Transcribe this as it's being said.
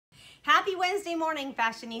Happy Wednesday morning,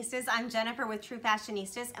 fashionistas. I'm Jennifer with True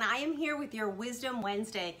Fashionistas, and I am here with your Wisdom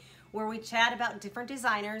Wednesday, where we chat about different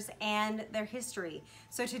designers and their history.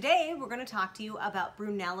 So today we're going to talk to you about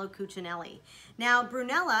Brunello Cucinelli. Now,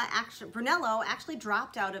 Brunello actually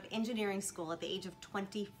dropped out of engineering school at the age of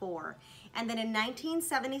 24. And then in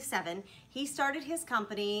 1977, he started his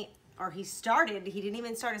company, he didn't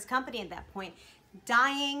even start his company at that point,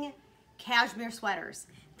 dyeing cashmere sweaters.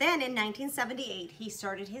 Then in 1978, he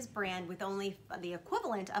started his brand with only the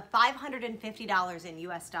equivalent of $550 in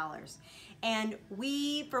US dollars. And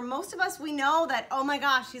for most of us, we know that, oh my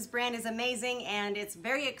gosh, his brand is amazing and it's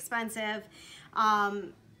very expensive. I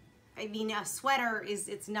mean, a sweater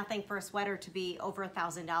it's nothing for a sweater to be over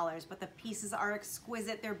 $1,000, but the pieces are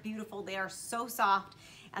exquisite, they're beautiful, they are so soft,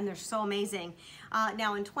 and they're so amazing.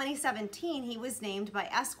 Now in 2017, he was named by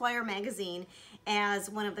Esquire magazine as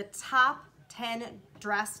one of the top 10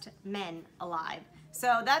 dressed men alive.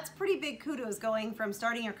 So that's pretty big kudos, going from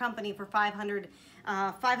starting your company for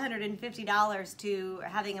 $550 to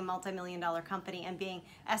having a multi-million-dollar company and being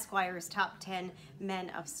Esquire's top 10 men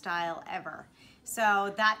of style ever.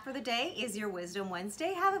 So that for the day is your Wisdom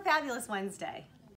Wednesday. Have a fabulous Wednesday.